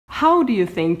How do you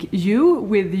think you,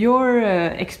 with your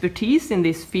expertise in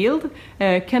this field,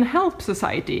 can help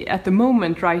society at the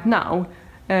moment right now?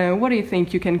 What do you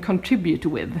think you can contribute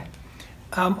with?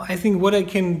 I think what I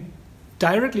can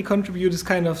directly contribute is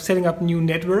kind of setting up new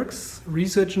networks,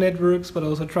 research networks, but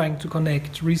also trying to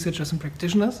connect researchers and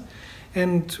practitioners.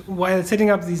 And while setting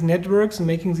up these networks and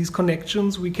making these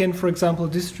connections, we can, for example,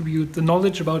 distribute the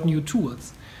knowledge about new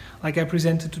tools, like I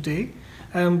presented today.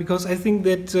 Because I think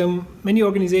that many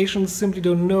organizations simply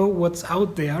don't know what's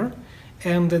out there,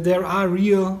 and that there are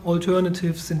real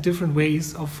alternatives and different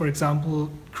ways of, for example,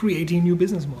 creating new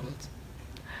business models.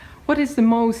 What is the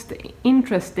most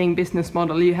interesting business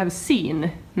model you have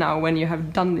seen now when you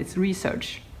have done this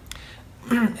research?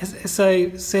 As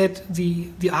I said, the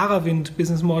Aravind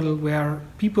business model, where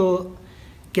people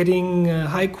getting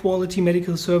high quality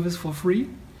medical service for free.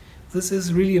 This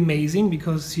is really amazing,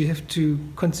 because you have to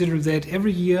consider that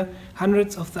every year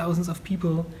hundreds of thousands of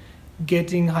people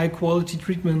getting high quality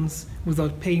treatments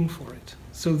without paying for it.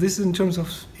 So this, in terms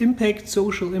of impact,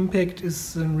 social impact,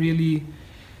 is a really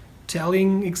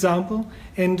telling example.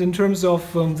 And in terms of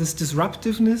this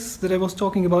disruptiveness that I was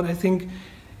talking about, I think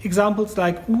examples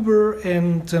like Uber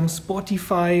and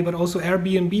Spotify, but also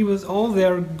Airbnb, with all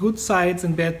their good sides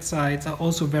and bad sides, are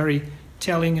also very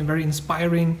telling and very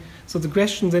inspiring. So the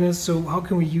question then is, so how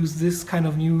can we use this kind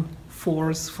of new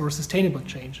force for sustainable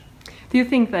change? Do you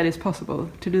think that is possible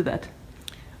to do that?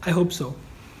 I hope so.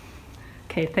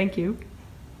 Okay, thank you.